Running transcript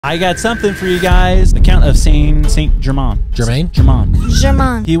I got something for you guys. The Count of Saint Germain.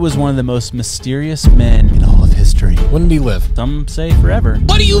 Germain. He was one of the most mysterious men in all of history. When did he live? Some say forever.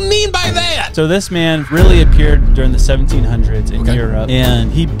 What do you mean by that? So this man really appeared during the 1700s in Europe,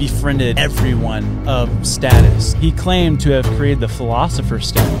 and he befriended everyone of status. He claimed to have created the Philosopher's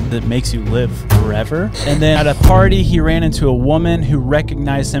Stone that makes you live forever. And then at a party, he ran into a woman who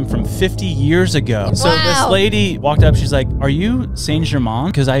recognized him from 50 years ago. Wow. So this lady walked up, she's like, "Are you Saint Germain?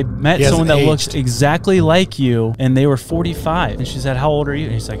 Because I met someone that looks exactly like you, and they were 45." And she said, "How old are you?"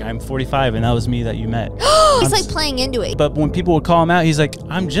 And he's like, "I'm 45, and that was me that you met." He's like playing into it. But when people would call him out, he's like,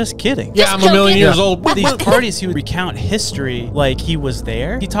 "I'm just kidding." Yeah, I'm a million years old. At these parties, he would recount history like he was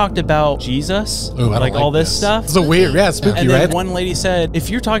there. He talked about Jesus, like all this stuff. It's so weird. Yeah, it's spooky, and then right? one lady said, "If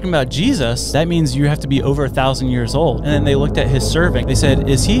you're talking about Jesus, that means you have to be over 1,000 years old." And then they looked at his servant. They said,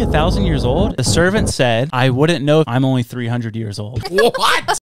 "Is he 1,000 years old?" The servant said, "I wouldn't know if I'm only 300 years old." What?